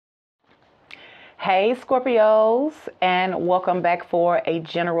Hey Scorpios, and welcome back for a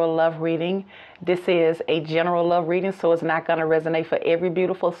general love reading. This is a general love reading, so it's not going to resonate for every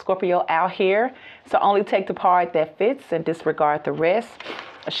beautiful Scorpio out here. So only take the part that fits and disregard the rest.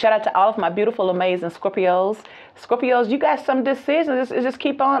 A shout out to all of my beautiful, amazing Scorpios. Scorpios, you got some decisions. Just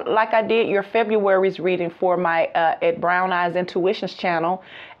keep on like I did your February's reading for my at Brown Eyes Intuitions channel.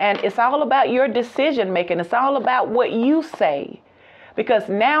 And it's all about your decision making. It's all about what you say. Because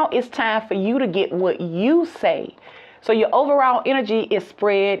now it's time for you to get what you say. So your overall energy is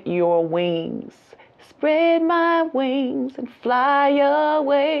spread your wings. Spread my wings and fly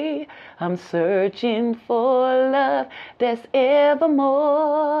away. I'm searching for love that's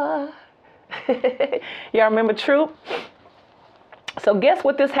evermore. Y'all remember Troop? So guess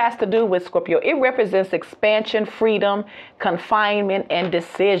what this has to do with, Scorpio? It represents expansion, freedom, confinement, and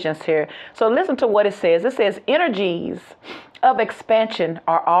decisions here. So listen to what it says. It says energies of expansion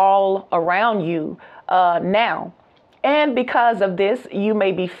are all around you now. And because of this, you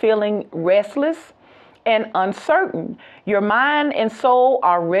may be feeling restless and uncertain. Your mind and soul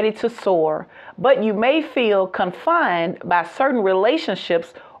are ready to soar, but you may feel confined by certain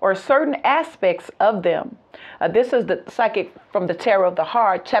relationships or certain aspects of them. This is the psychic from the Tarot of the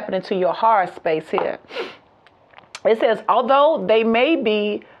Heart, tapping into your heart space here. It says, although they may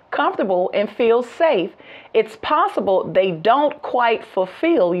be comfortable and feel safe, it's possible they don't quite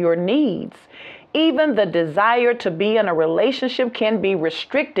fulfill your needs. Even the desire to be in a relationship can be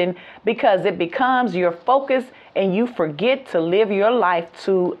restricting because it becomes your focus and you forget to live your life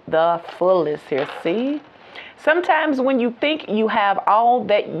to the fullest here. See? Sometimes when you think you have all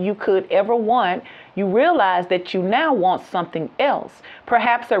that you could ever want, you realize that you now want something else.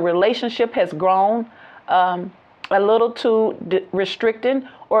 Perhaps a relationship has grown a little too restricting,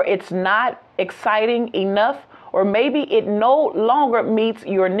 or it's not exciting enough, or maybe it no longer meets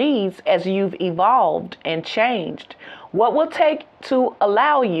your needs as you've evolved and changed. What will take to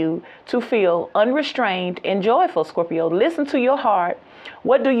allow you to feel unrestrained and joyful, Scorpio? Listen to your heart.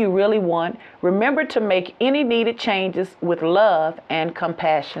 What do you really want? Remember to make any needed changes with love and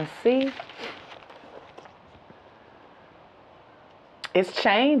compassion. See? It's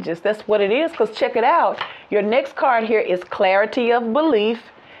changes. That's what it is. Because check it out. Your next card here is clarity of belief.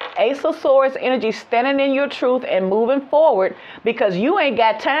 Ace of Swords energy, standing in your truth and moving forward, because you ain't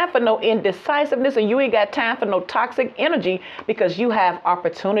got time for no indecisiveness, and you ain't got time for no toxic energy, because you have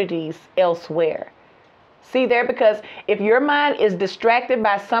opportunities elsewhere. See there? Because if your mind is distracted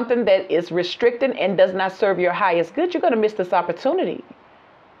by something that is restricting and does not serve your highest good, you're going to miss this opportunity.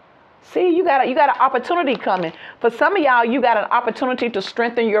 See, you got an opportunity coming. For some of y'all, you got an opportunity to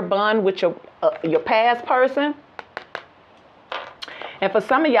strengthen your bond with your past person. And for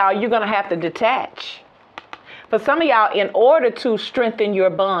some of y'all, you're going to have to detach. For some of y'all, in order to strengthen your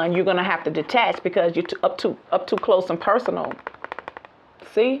bond, you're going to have to detach because you're up too close and personal.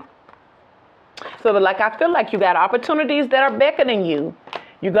 See? So like I feel like you got opportunities that are beckoning you.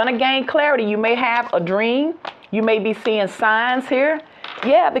 You're going to gain clarity. You may have a dream. You may be seeing signs here.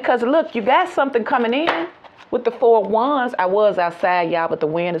 Yeah, because look, you got something coming in with the Four of Wands. I was outside, y'all, but the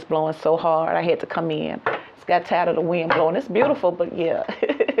wind is blowing so hard. I had to come in. Got tired of the wind blowing. It's beautiful, but yeah.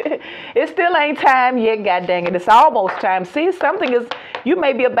 It still ain't time yet, god dang it. It's almost time. See, something is, you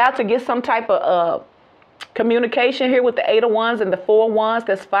may be about to get some type of communication here with the Eight of Wands and the Four of Wands.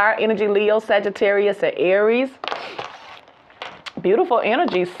 That's fire energy, Leo, Sagittarius, and Aries. Beautiful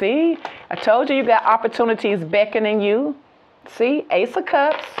energy, see? I told you got opportunities beckoning you. See, Ace of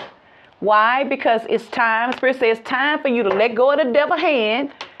Cups. Why? Because it's time. Spirit says it's time for you to let go of the devil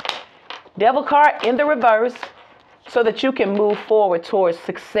hand. Devil card in the reverse, so that you can move forward towards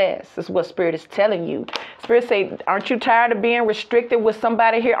success. That's what Spirit is telling you. Spirit say, aren't you tired of being restricted with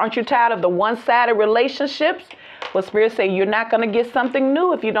somebody here? Aren't you tired of the one-sided relationships? Well, Spirit say you're not going to get something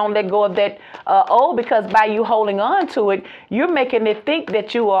new if you don't let go of that old, because by you holding on to it, you're making it think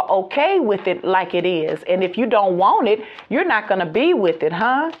that you are okay with it like it is. And if you don't want it, you're not going to be with it,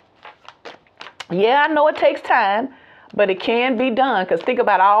 huh? Yeah, I know it takes time. But it can be done, because think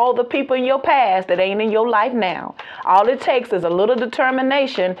about all the people in your past that ain't in your life now. All it takes is a little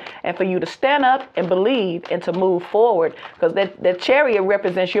determination and for you to stand up and believe and to move forward, because that chariot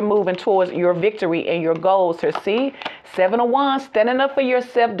represents you're moving towards your victory and your goals here. See? Seven of Wands, standing up for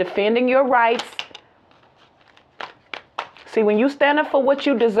yourself, defending your rights. See, when you stand up for what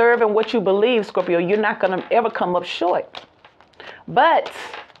you deserve and what you believe, Scorpio, you're not going to ever come up short. But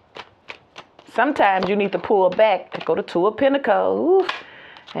sometimes you need to pull back. Go to Two of Pentacles. Ooh.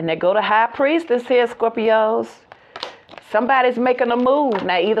 And they go to High Priestess here, Scorpios. Somebody's making a move.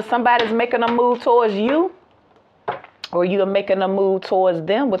 Now, either somebody's making a move towards you, or you're making a move towards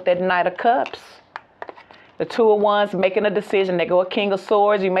them with that Knight of Cups. The Two of Wands, making a decision. They go a King of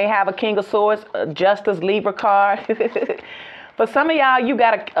Swords. You may have a King of Swords, a Justice, Libra card. For some of y'all, you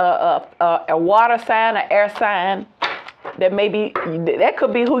got a water sign, an air sign. That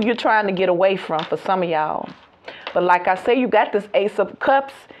could be who you're trying to get away from for some of y'all. But like I say, you got this Ace of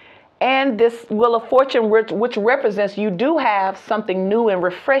Cups and this Wheel of Fortune, which represents you do have something new and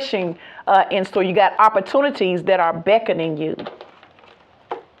refreshing in store. You got opportunities that are beckoning you.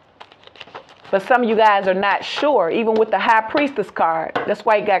 But some of you guys are not sure, even with the High Priestess card. That's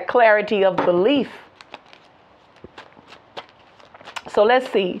why you got clarity of belief. So let's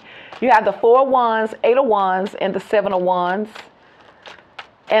see. You have the Four of Wands, Eight of Wands, and the Seven of Wands.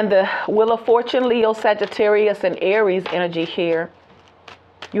 And the Wheel of Fortune, Leo, Sagittarius, and Aries energy here.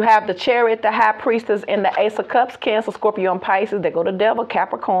 You have the Chariot, the High Priestess, and the Ace of Cups, Cancer, Scorpio, and Pisces. They go to Devil,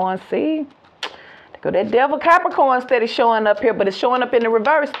 Capricorn, see? They go that Devil, Capricorn steady showing up here, but it's showing up in the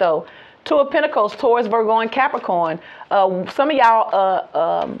reverse, though. Two of Pentacles, Taurus, Virgo, and Capricorn. Some of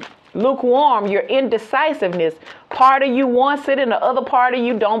y'all lukewarm, your indecisiveness. Part of you wants it and the other part of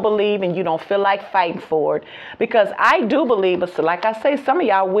you don't believe and you don't feel like fighting for it. Because I do believe, but so like I say, some of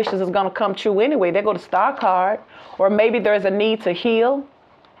y'all wishes is going to come true anyway. They go to Star card. Or maybe there's a need to heal.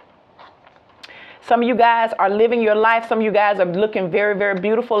 Some of you guys are living your life. Some of you guys are looking very, very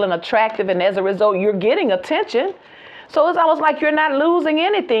beautiful and attractive. And as a result, you're getting attention. So it's almost like you're not losing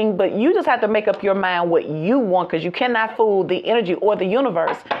anything, but you just have to make up your mind what you want because you cannot fool the energy or the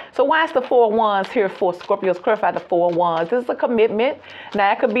universe. So why is the Four of Wands here for Scorpios? Clarify the Four of Wands. This is a commitment.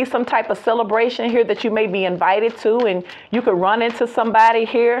 Now, it could be some type of celebration here that you may be invited to, and you could run into somebody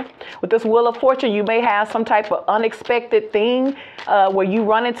here. With this Wheel of Fortune, you may have some type of unexpected thing where you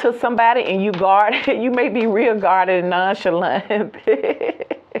run into somebody and you guard. You may be real guarded and nonchalant.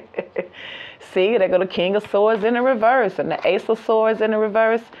 See, they go the King of Swords in the reverse and the Ace of Swords in the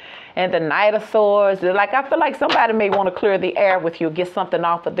reverse and the Knight of Swords. Like, I feel like somebody may want to clear the air with you, get something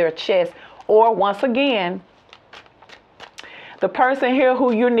off of their chest. Or once again, the person here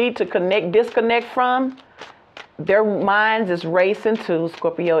who you need to disconnect from, their minds is racing too,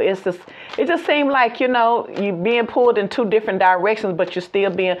 Scorpio. It just seems like, you know, you're being pulled in two different directions, but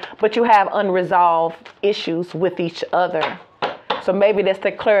but you have unresolved issues with each other. So maybe that's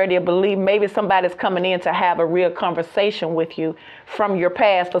the clarity of belief. Maybe somebody's coming in to have a real conversation with you from your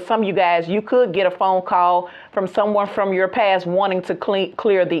past. For some of you guys, you could get a phone call from someone from your past wanting to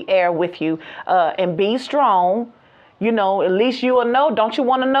clear the air with you. And be strong. You know, at least you will know. Don't you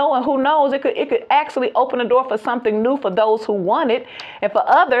want to know? And who knows? It could actually open the door for something new for those who want it. And for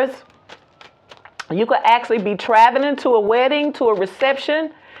others, you could actually be traveling to a wedding, to a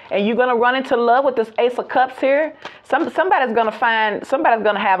reception. And you're going to run into love with this Ace of Cups here. Somebody's going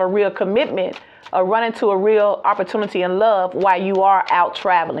to have a real commitment or run into a real opportunity in love while you are out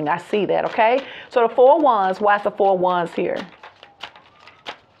traveling. I see that, okay? So the Four of Wands, why is the Four of Wands here?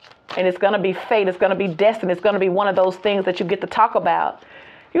 And it's going to be fate. It's going to be destiny. It's going to be one of those things that you get to talk about.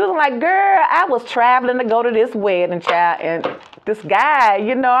 You was like, girl, I was traveling to go to this wedding, child. And this guy,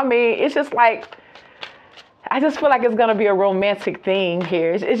 you know, I mean, it's just like, I just feel like it's going to be a romantic thing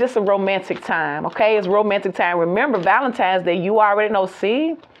here. It's just a romantic time, okay? It's romantic time. Remember, Valentine's Day, you already know,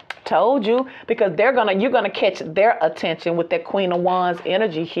 see? Told you. Because you're going to catch their attention with that Queen of Wands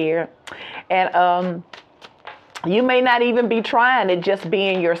energy here. And you may not even be trying it, just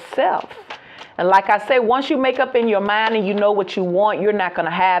being yourself. And like I say, once you make up in your mind and you know what you want, you're not going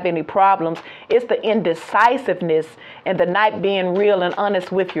to have any problems. It's the indecisiveness and the not being real and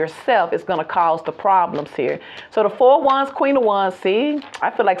honest with yourself is going to cause the problems here. So the Four of Wands, Queen of Wands, see?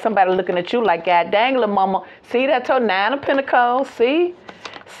 I feel like somebody looking at you like, God dang, little mama. See that? Nine of Pentacles, see?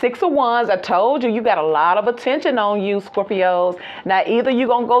 Six of Wands, I told you, you got a lot of attention on you, Scorpios. Now, either you're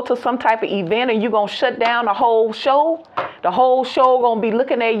going to go to some type of event and you're going to shut down the whole show. The whole show going to be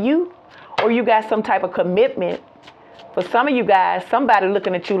looking at you. Or you got some type of commitment. For some of you guys, somebody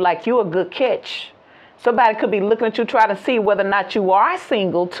looking at you like you a good catch. Somebody could be looking at you trying to see whether or not you are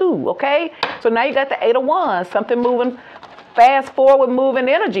single too, okay? So now you got the Eight of Wands, something moving, fast forward moving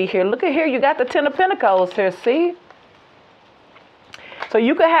energy here. Look at here, you got the Ten of Pentacles here, see? So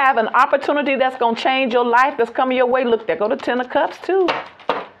you could have an opportunity that's going to change your life that's coming your way. Look, there go the Ten of Cups too.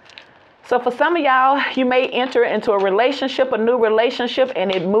 So for some of y'all, you may enter into a relationship, a new relationship,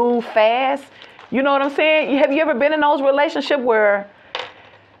 and it moves fast. You know what I'm saying? Have you ever been in those relationships where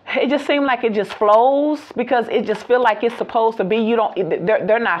it just seems like it just flows because it just feels like it's supposed to be?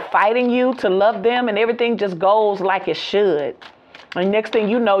 They're not fighting you to love them, and everything just goes like it should. And next thing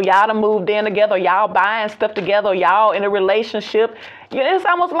you know, y'all done moved in together, y'all buying stuff together, y'all in a relationship. It's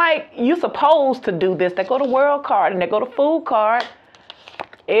almost like you're supposed to do this. They go to World card and they go to Fool card.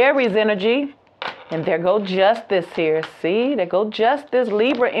 Aries energy. And there go justice here. See, there go justice,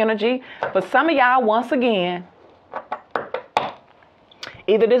 Libra energy. For some of y'all, once again,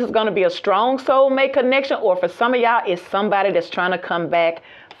 either this is going to be a strong soulmate connection, or for some of y'all, it's somebody that's trying to come back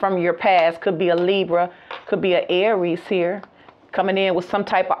from your past. Could be a Libra, could be an Aries here, coming in with some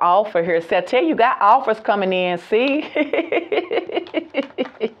type of offer here. See, I tell you, you got offers coming in, see?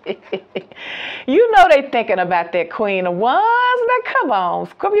 You know they thinking about that Queen of Wands. Now, come on,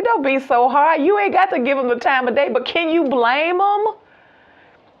 Scorpio, don't be so hard. You ain't got to give them the time of day, but can you blame them?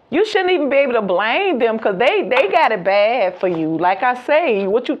 You shouldn't even be able to blame them, because they got it bad for you. Like I say,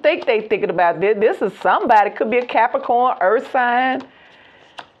 what you think they thinking about? This is somebody. Could be a Capricorn, Earth sign.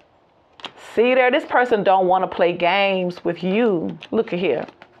 See there, this person don't want to play games with you. Look at here.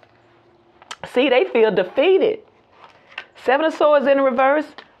 See, they feel defeated. 7 of Swords in the reverse.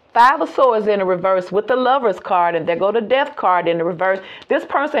 5 of Swords in the reverse with the Lovers card, and there go the Death card in the reverse. This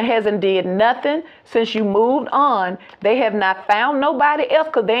person hasn't did nothing since you moved on. They have not found nobody else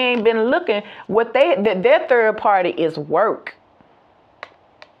because they ain't been looking. Their third party is work.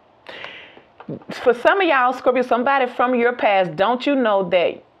 For some of y'all, Scorpio, somebody from your past, don't you know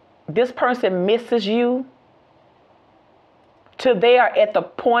that this person misses you till they are at the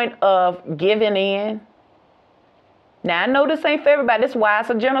point of giving in? Now, I know this ain't for everybody. This is why it's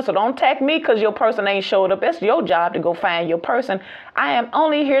a general, so don't attack me because your person ain't showed up. It's your job to go find your person. I am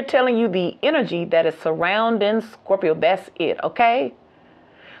only here telling you the energy that is surrounding Scorpio. That's it, okay?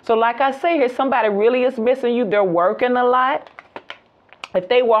 So like I say here, somebody really is missing you. They're working a lot. If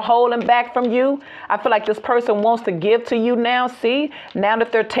they were holding back from you, I feel like this person wants to give to you now. See, now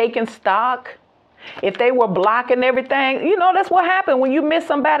that they're taking stock. If they were blocking everything, you know, that's what happened when you miss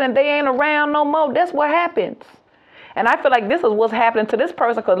somebody and they ain't around no more. That's what happens. And I feel like this is what's happening to this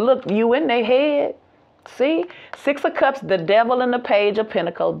person, because look, you in their head. See? 6 of Cups, the Devil, and the Page of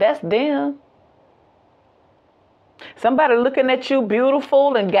Pentacles. That's them. Somebody looking at you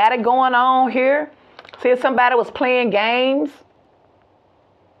beautiful and got it going on here. See, if somebody was playing games.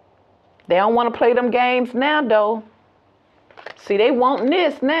 They don't want to play them games now, though. See, they want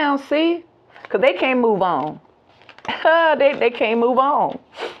this now, see? Because they can't move on. they can't move on.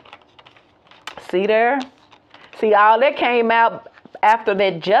 See there? See, all that came out after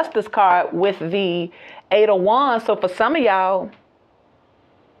that Justice card with the 8 of Wands. So for some of y'all,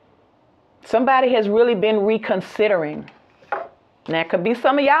 somebody has really been reconsidering. Now, it could be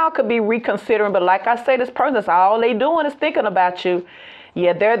some of y'all could be reconsidering, but like I say, this person's all they doing is thinking about you.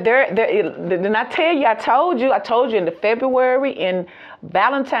 Yeah, then I tell you, I told you in the February, in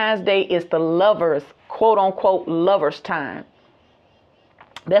Valentine's Day is the lovers, quote unquote, lovers time.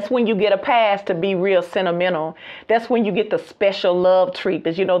 That's when you get a pass to be real sentimental. That's when you get the special love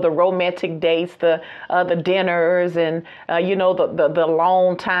treatments, you know, the romantic dates, the dinners, and, you know, the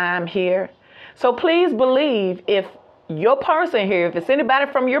long time here. So please believe, if your person here, if it's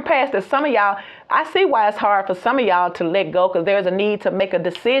anybody from your past, that some of y'all, I see why it's hard for some of y'all to let go, because there's a need to make a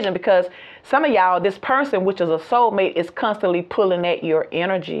decision, because some of y'all, this person, which is a soulmate, is constantly pulling at your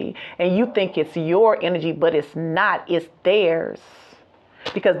energy, and you think it's your energy, but it's not, it's theirs.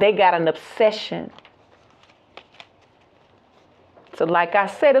 Because they got an obsession. So like I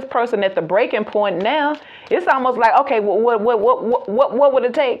said, this person at the breaking point now, it's almost like, okay, what would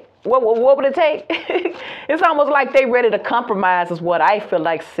it take? What would it take? It's almost like they ready to compromise is what I feel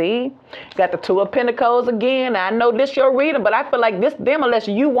like. See, got the 2 of Pentacles again. I know this your reading, but I feel like this them, unless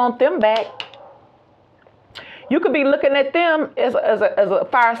you want them back. You could be looking at them as a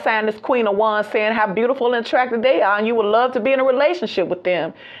fire sign, this Queen of Wands, saying how beautiful and attractive they are, and you would love to be in a relationship with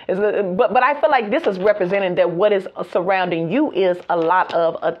them. But I feel like this is representing that what is surrounding you is a lot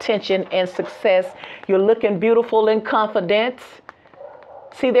of attention and success. You're looking beautiful and confident.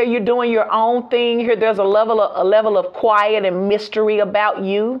 See there, you're doing your own thing here. There's a level of quiet and mystery about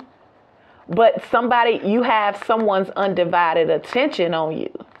you. But you have someone's undivided attention on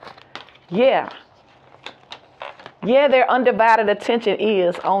you. Yeah. Yeah, their undivided attention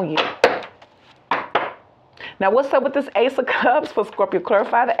is on you. Now, what's up with this Ace of Cups for Scorpio?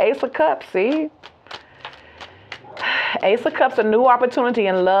 Clarify the Ace of Cups, see? Ace of Cups, a new opportunity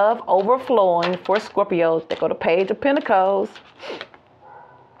in love overflowing for Scorpios. They go to Page of Pentacles.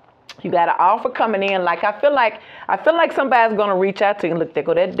 You got an offer coming in. Like I feel like somebody's gonna reach out to you. Look, there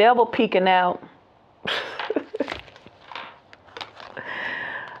go that Devil peeking out.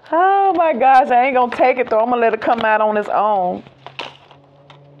 Oh my gosh, I ain't gonna take it though. I'm gonna let it come out on its own.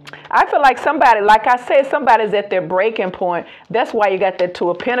 I feel like somebody, like I said, somebody's at their breaking point. That's why you got that 2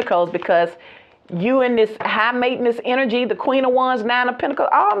 of Pentacles, because you in this high maintenance energy, the Queen of Wands, 9 of Pentacles.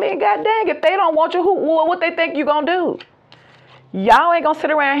 Oh man, god dang, if they don't want you, what they think you gonna do? Y'all ain't gonna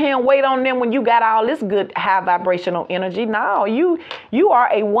sit around here and wait on them when you got all this good high vibrational energy. No, you are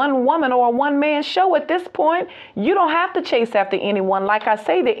a one woman or a one man show at this point. You don't have to chase after anyone. Like I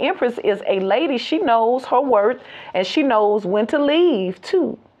say, the Empress is a lady. She knows her worth and she knows when to leave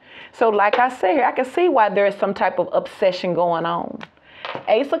too. So like I say here, I can see why there is some type of obsession going on.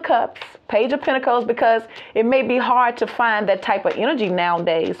 Ace of Cups, Page of Pentacles, because it may be hard to find that type of energy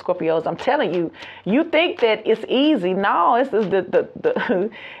nowadays, Scorpios. I'm telling you, you think that it's easy. No, it's the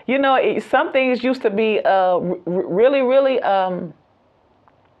you know, some things used to be really, what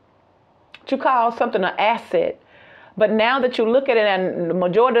you call something an asset. But now that you look at it, and the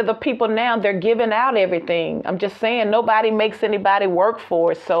majority of the people now, they're giving out everything. I'm just saying, nobody makes anybody work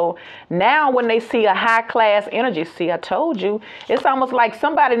for it. So now when they see a high class energy, see, I told you, it's almost like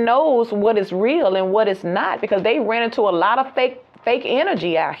somebody knows what is real and what is not, because they ran into a lot of fake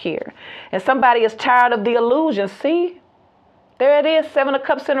energy out here. And somebody is tired of the illusion. See, there it is, Seven of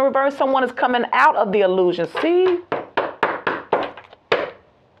Cups in the reverse. Someone is coming out of the illusion. See,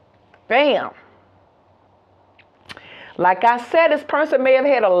 bam. Like I said, this person may have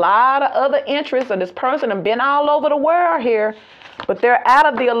had a lot of other interests, and this person has been all over the world here, but they're out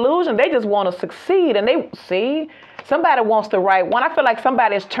of the illusion. They just want to succeed, and they see somebody wants the right one. I feel like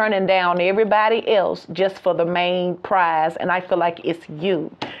somebody is turning down everybody else just for the main prize, and I feel like it's you.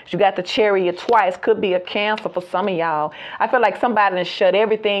 You got the Chariot twice. Could be a Cancer for some of y'all. I feel like somebody has shut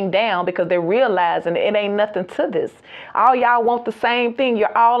everything down because they're realizing it ain't nothing to this. All y'all want the same thing.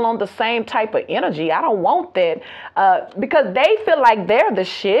 You're all on the same type of energy. I don't want that because they feel like they're the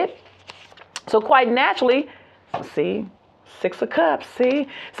shit. So quite naturally, see, Six of Cups, see?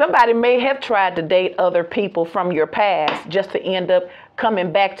 Somebody may have tried to date other people from your past just to end up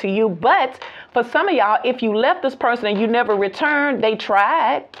coming back to you. But for some of y'all, if you left this person and you never returned, they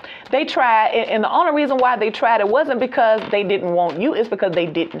tried. They tried. And the only reason why they tried it wasn't because they didn't want you. It's because they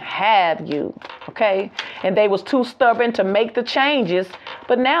didn't have you. Okay? And they was too stubborn to make the changes.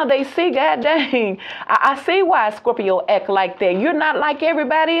 But now they see, God dang, I see why Scorpio act like that. You're not like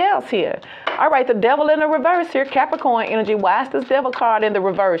everybody else here. All right, the Devil in the reverse here, Capricorn energy. Why is this Devil card in the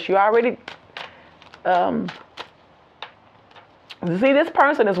reverse? You already... See, this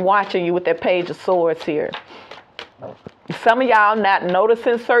person is watching you with that Page of Swords here. Some of y'all not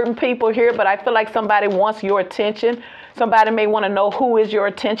noticing certain people here, but I feel like somebody wants your attention. Somebody may want to know who is your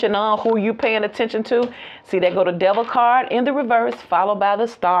attention on, who you paying attention to. See, they go the Devil card in the reverse, followed by the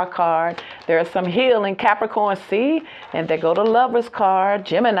Star card. There's some healing, Capricorn, see? And they go the Lovers card,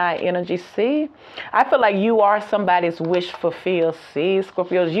 Gemini energy, see? I feel like you are somebody's wish fulfilled, see?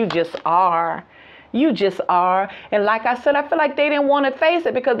 Scorpios, you just are. You just are. And like I said, I feel like they didn't want to face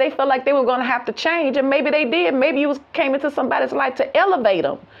it because they felt like they were going to have to change. And maybe they did. Maybe you came into somebody's life to elevate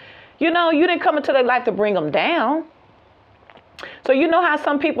them. You know, you didn't come into their life to bring them down. So you know how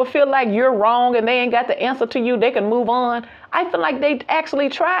some people feel like you're wrong and they ain't got the answer to you. They can move on. I feel like they actually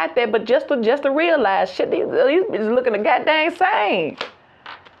tried that, but just to realize, shit, these bitches looking the goddamn same.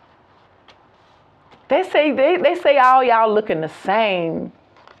 They say all y'all looking the same.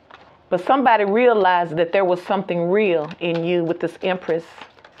 But somebody realized that there was something real in you with this Empress.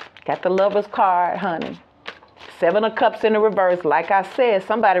 Got the Lovers card, honey. Seven of Cups in the reverse. Like I said,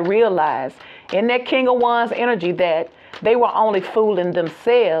 somebody realized in that King of Wands energy that they were only fooling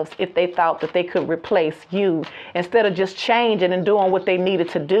themselves if they thought that they could replace you instead of just changing and doing what they needed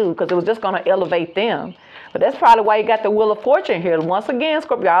to do, because it was just going to elevate them. But that's probably why you got the Wheel of Fortune here. Once again,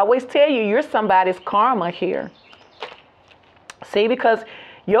 Scorpio, I always tell you, you're somebody's karma here. See, because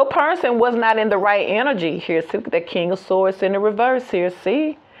your person was not in the right energy here. See, the King of Swords in the reverse here.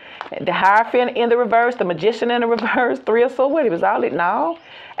 See, the Hierophant in the reverse, the Magician in the reverse, Three of Swords. What, he was all it? No.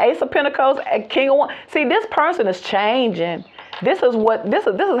 Ace of Pentacles, King of Wands. See, this person is changing. This is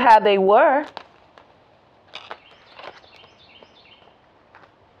how they were.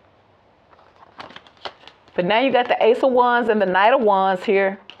 But now you got the Ace of Wands and the Knight of Wands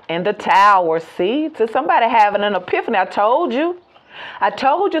here, and the Tower. See, so somebody having an epiphany. I told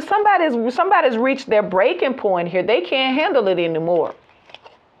you somebody's reached their breaking point here. They can't handle it anymore.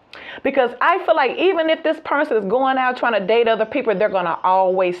 Because I feel like even if this person is going out trying to date other people, they're going to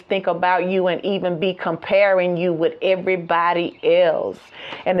always think about you and even be comparing you with everybody else.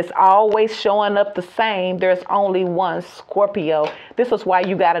 And it's always showing up the same. There's only one Scorpio. This is why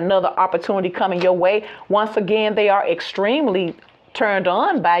you got another opportunity coming your way. Once again, they are extremely turned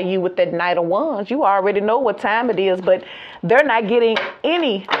on by you with that Knight of Wands. You already know what time it is, but they're not getting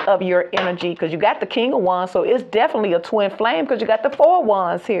any of your energy because you got the King of Wands. So it's definitely a twin flame because you got the Four of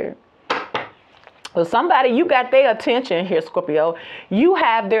Wands here. So somebody, you got their attention here, Scorpio. You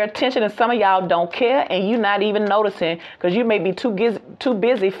have their attention, and some of y'all don't care, and you're not even noticing because you may be too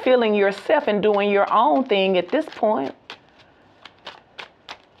busy feeling yourself and doing your own thing at this point.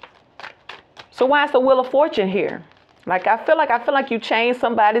 So why is the Wheel of Fortune here? Like I feel like you changed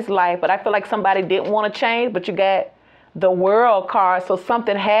somebody's life, but I feel like somebody didn't want to change, but you got the World card, so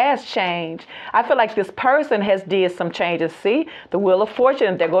something has changed. I feel like this person has did some changes. See, the Wheel of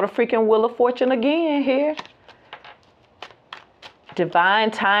Fortune, there go the freaking Wheel of Fortune again here.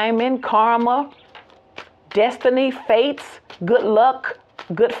 Divine timing, karma, destiny, fates, good luck,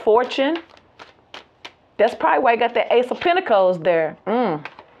 good fortune. That's probably why I got the Ace of Pentacles there.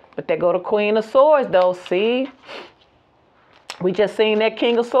 But there go the Queen of Swords though, see? We just seen that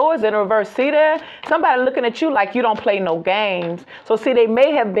King of Swords in reverse. See there? Somebody looking at you like you don't play no games. So see, they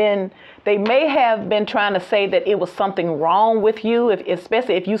may have been trying to say that it was something wrong with you,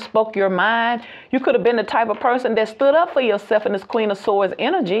 especially if you spoke your mind. You could have been the type of person that stood up for yourself in this Queen of Swords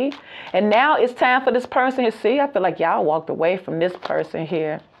energy. And now it's time for this person here. See, I feel like y'all walked away from this person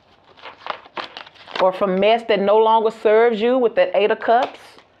here. Or from mess that no longer serves you with that Eight of Cups.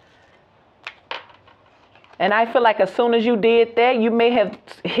 And I feel like as soon as you did that, you may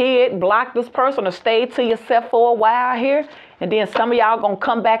have blocked this person or stayed to yourself for a while here. And then some of y'all going to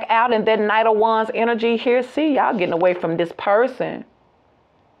come back out in that Knight of Wands energy here. See, y'all getting away from this person.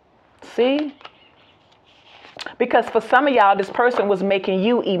 See? Because for some of y'all, this person was making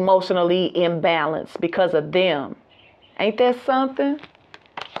you emotionally imbalanced because of them. Ain't that something?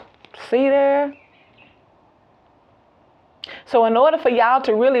 See there? So in order for y'all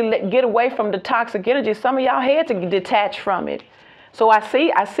to really get away from the toxic energy, some of y'all had to detach from it. So I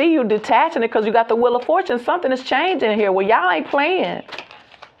see you detaching it because you got the Wheel of Fortune. Something is changing here. Well, y'all ain't playing.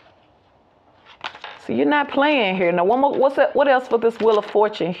 So you're not playing here. Now, one more, what else for this Wheel of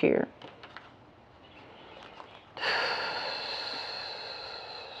Fortune here?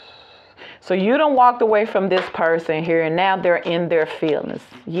 So you done walked away from this person here, and now they're in their feelings.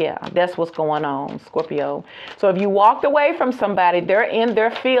 Yeah, that's what's going on, Scorpio. So if you walked away from somebody, they're in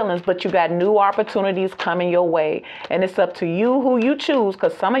their feelings, but you got new opportunities coming your way. And it's up to you who you choose,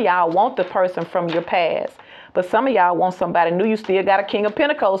 because some of y'all want the person from your past. But some of y'all want somebody new. You still got a King of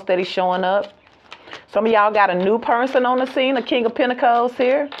Pentacles steady showing up. Some of y'all got a new person on the scene, a King of Pentacles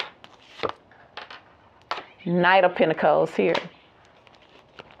here. Knight of Pentacles here.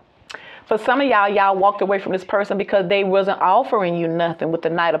 For some of y'all walked away from this person because they wasn't offering you nothing with the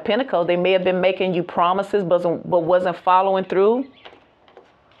Knight of Pentacles. They may have been making you promises, but wasn't following through.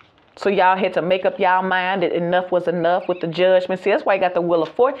 So y'all had to make up y'all mind that enough was enough with the Judgment. See, that's why you got the Wheel of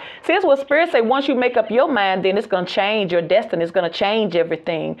Fortune. See, that's what Spirit say. Once you make up your mind, then it's going to change your destiny. It's going to change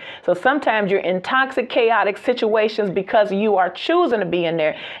everything. So sometimes you're in toxic, chaotic situations because you are choosing to be in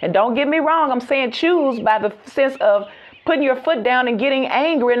there. And don't get me wrong. I'm saying choose by the sense of putting your foot down and getting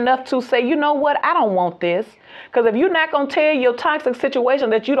angry enough to say, you know what, I don't want this. Because if you're not going to tell your toxic situation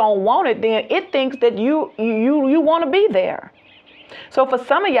that you don't want it, then it thinks that you want to be there. So for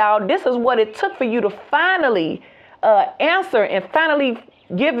some of y'all, this is what it took for you to finally answer and finally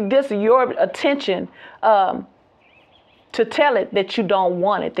give this your attention to tell it that you don't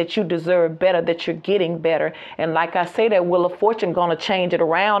want it, that you deserve better, that you're getting better. And like I say, that Wheel of Fortune going to change it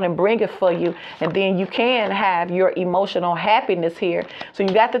around and bring it for you. And then you can have your emotional happiness here. So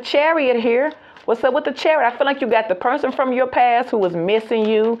you got the Chariot here. What's up with the Chariot? I feel like you got the person from your past who was missing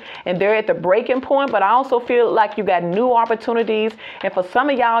you and they're at the breaking point. But I also feel like you got new opportunities. And for some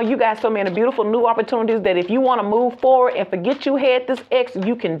of y'all, you got so many beautiful new opportunities that if you want to move forward and forget you had this ex,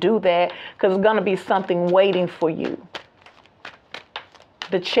 you can do that because it's going to be something waiting for you.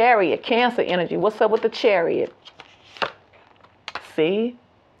 The Chariot, Cancer energy. What's up with the Chariot? See?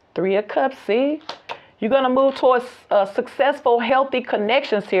 Three of Cups, see? You're going to move towards successful, healthy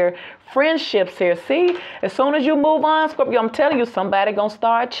connections here. Friendships here, see? As soon as you move on, Scorpio, I'm telling you, somebody going to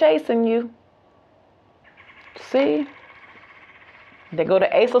start chasing you. See? They go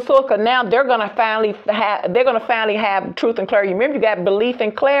to Ace of Swords, because now they're going to finally have truth and clarity. Remember, you got belief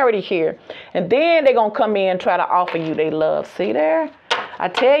and clarity here. And then they're going to come in and try to offer you their love. See there? I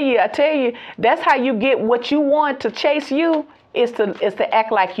tell you, that's how you get what you want to chase you is to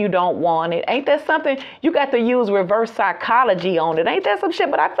act like you don't want it. Ain't that something? You got to use reverse psychology on it. Ain't that some shit?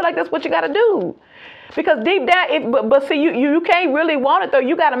 But I feel like that's what you got to do. Because deep down, but see, you can't really want it though.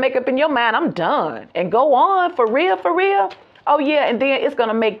 You got to make up in your mind, I'm done. And go on, for real, for real. Oh yeah, and then it's going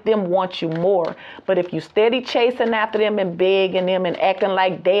to make them want you more. But if you steady chasing after them and begging them and acting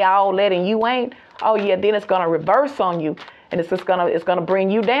like they all that and you ain't, oh yeah, then it's going to reverse on you. And it's gonna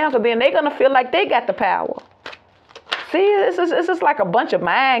bring you down, because then they're gonna feel like they got the power. See, it's just like a bunch of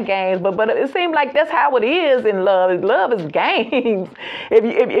mind games, but it seems like that's how it is in love. Love is games.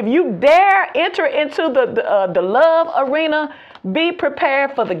 If you dare enter into the love arena, be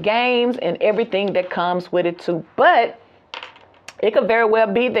prepared for the games and everything that comes with it too. But it could very well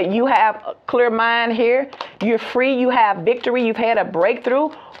be that you have a clear mind here. You're free. You have victory. You've had a breakthrough,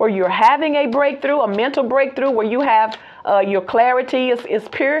 or you're having a breakthrough, a mental breakthrough where you have your clarity is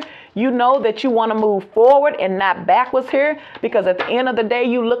pure. You know that you want to move forward and not backwards here, because at the end of the day,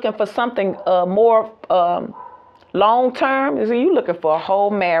 you're looking for something more long term. So you looking for a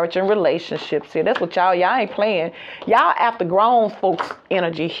whole marriage and relationships here. That's what y'all ain't playing. Y'all after grown folks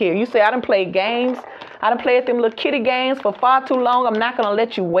energy here. You say, I done played games. I done played them little kitty games for far too long. I'm not going to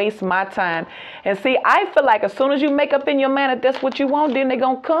let you waste my time. And see, I feel like as soon as you make up in your mind that that's what you want, then they're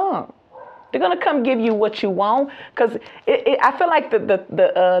going to come. They're going to come give you what you want. Because I feel like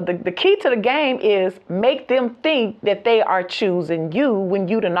the key to the game is make them think that they are choosing you when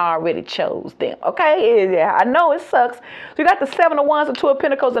you done already chose them. Okay? Yeah, I know it sucks. So you got the 7 of Wands, the 2 of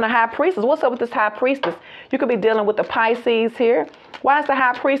Pentacles, and the High Priestess. What's up with this High Priestess? You could be dealing with the Pisces here. Why is the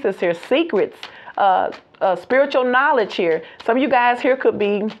High Priestess here? Secrets. Spiritual knowledge here. Some of you guys here could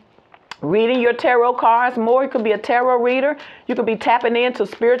be reading your tarot cards more. You could be a tarot reader. You could be tapping into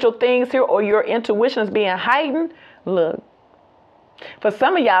spiritual things here, or your intuition is being heightened. Look, for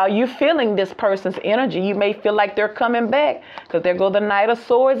some of y'all, you're feeling this person's energy. You may feel like they're coming back, because there go the Knight of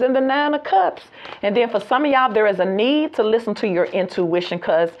Swords and the 9 of Cups. And then for some of y'all, there is a need to listen to your intuition,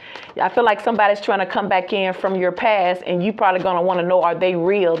 because I feel like somebody's trying to come back in from your past, and you probably going to want to know, are they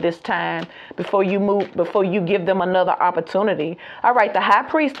real this time before you give them another opportunity. All right, the High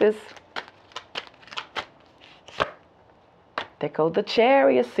Priestess. There go the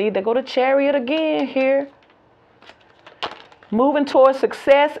Chariot. See, there go the Chariot again here. Moving towards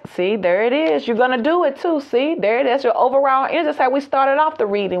success. See, there it is. You're going to do it too. See, there it is. Your overall energy. That's how we started off the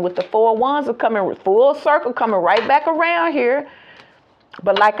reading with the 4 of Wands are coming full circle, coming right back around here.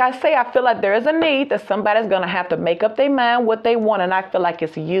 But like I say, I feel like there is a need that somebody's going to have to make up their mind what they want. And I feel like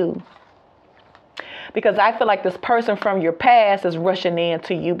it's you. Because I feel like this person from your past is rushing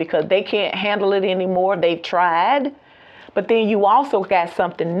into you because they can't handle it anymore. They've tried. But then you also got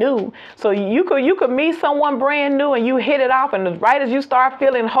something new. So you could meet someone brand new and you hit it off, and right as you start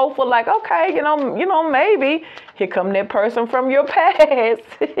feeling hopeful, like, okay, you know, maybe, here come that person from your past.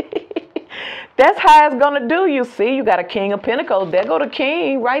 That's how it's gonna do you. See, you got a King of Pentacles. There go the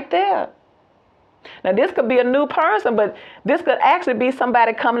King right there. Now this could be a new person, but this could actually be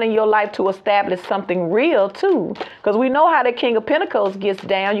somebody coming in your life to establish something real too. Because we know how the King of Pentacles gets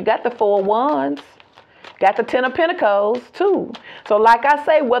down. You got the 4 of Wands. Got the 10 of Pentacles too. So like I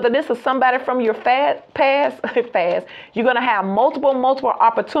say, whether this is somebody from your past, you're going to have multiple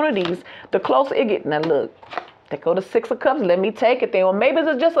opportunities. The closer it gets. Now look, they go to 6 of Cups. Let me take it there. Or maybe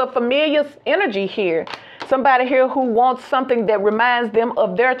it's just a familiar energy here. Somebody here who wants something that reminds them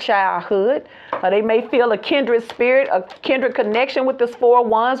of their childhood. Or they may feel a kindred spirit, a kindred connection with this 4 of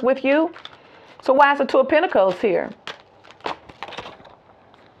Wands with you. So why is the 2 of Pentacles here?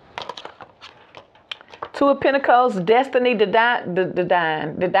 2 of Pentacles, destiny, divine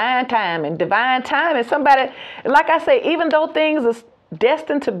timing, divine timing. Somebody, like I say, even though things are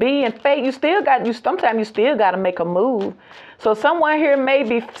destined to be in fate, sometimes you still got to make a move. So someone here may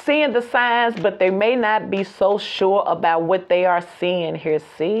be seeing the signs, but they may not be so sure about what they are seeing here.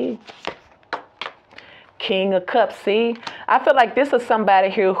 See? King of Cups, see? I feel like this is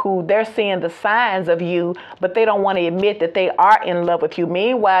somebody here who they're seeing the signs of you, but they don't want to admit that they are in love with you.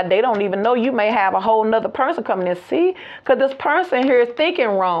 Meanwhile, they don't even know you may have a whole nother person coming in. See? Because this person here is thinking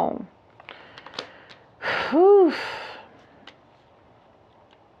wrong. Whew.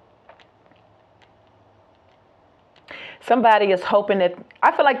 Somebody is hoping that,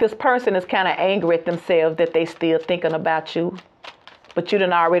 I feel like this person is kind of angry at themselves that they still thinking about you, but you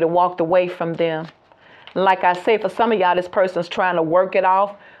done already walked away from them. Like I say, for some of y'all, this person's trying to work it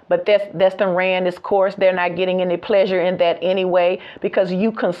off, but that's done ran this course. They're not getting any pleasure in that anyway, because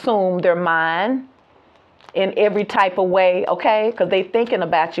you consume their mind in every type of way, okay? Because they thinking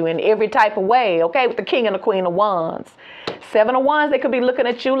about you in every type of way, okay? With the King and the Queen of Wands. 7 of Wands, they could be looking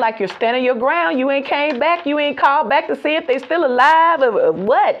at you like you're standing your ground. You ain't came back. You ain't called back to see if they still alive or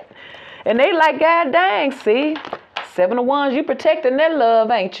what. And they like, God dang, see? 7 of Wands, you protecting their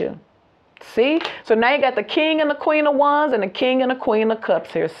love, ain't you? See? So now you got the King and the Queen of Wands and the King and the Queen of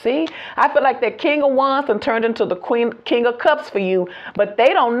Cups here. See? I feel like that King of Wands and turned into the King of Cups for you. But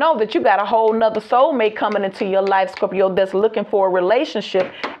they don't know that you got a whole nother soulmate coming into your life, Scorpio, that's looking for a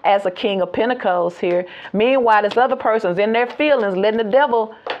relationship as a King of Pentacles here. Meanwhile, this other person's in their feelings, letting the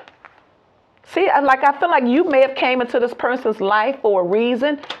devil See, I feel like you may have came into this person's life for a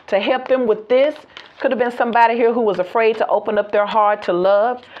reason to help them with this. Could have been somebody here who was afraid to open up their heart to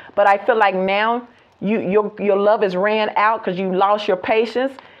love. But I feel like now your love is ran out because you lost your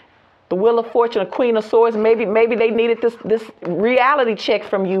patience. The Wheel of Fortune, the Queen of Swords, maybe they needed this reality check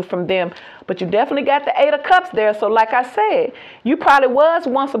from them. But you definitely got the Eight of Cups there. So like I said, you probably was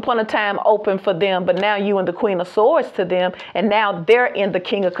once upon a time open for them, but now you in the Queen of Swords to them, and now they're in the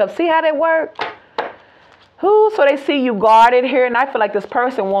King of Cups. See how that works? So they see you guarded here, and I feel like this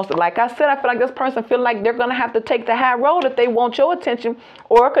person wants to, like I said, I feel like this person feel like they're going to have to take the high road if they want your attention,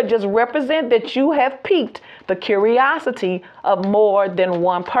 or it could just represent that you have piqued the curiosity of more than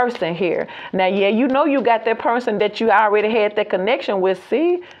one person here. Now, yeah, you know you got that person that you already had that connection with.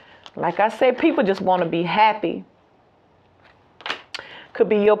 See, like I said, people just want to be happy. Could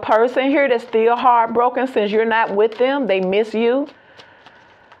be your person here that's still heartbroken since you're not with them. They miss you.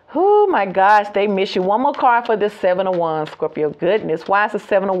 Oh my gosh, they miss you. One more card for this Seven of Wands, Scorpio. Goodness, why is the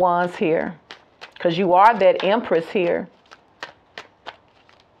Seven of Wands here? Because you are that Empress here.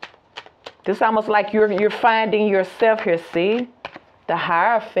 This is almost like you're finding yourself here, see? The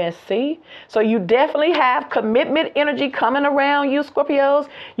Hierophant, see? So you definitely have commitment energy coming around you, Scorpios.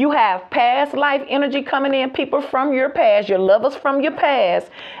 You have past life energy coming in, people from your past, your lovers from your past,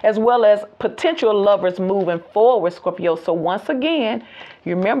 as well as potential lovers moving forward, Scorpio. So once again,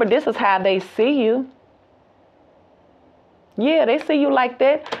 you remember this is how they see you. Yeah, they see you like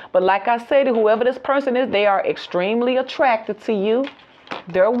that. But like I said, whoever this person is, they are extremely attracted to you.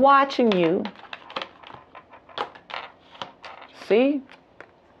 They're watching you. See?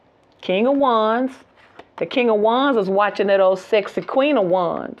 King of Wands. The King of Wands is watching that old sexy Queen of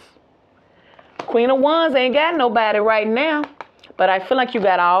Wands. Queen of Wands ain't got nobody right now. But I feel like you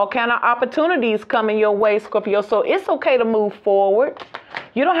got all kind of opportunities coming your way, Scorpio. So it's okay to move forward.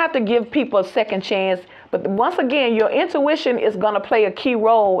 You don't have to give people a second chance. But once again, your intuition is going to play a key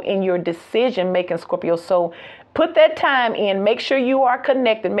role in your decision making, Scorpio. So put that time in. Make sure you are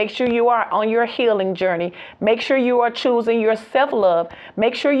connected. Make sure you are on your healing journey. Make sure you are choosing your self-love.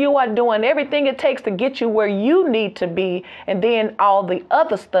 Make sure you are doing everything it takes to get you where you need to be. And then all the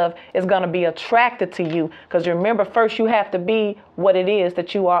other stuff is going to be attracted to you. Because remember, first you have to be what it is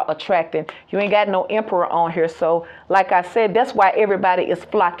that you are attracting. You ain't got no emperor on here. So like I said, that's why everybody is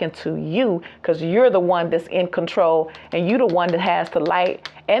flocking to you. Because you're the one that's in control. And you're the one that has the light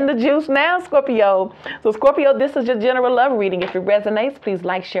and the juice now, Scorpio. So Scorpio, this is your general love reading. If it resonates, please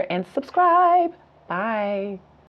like, share, and subscribe. Bye.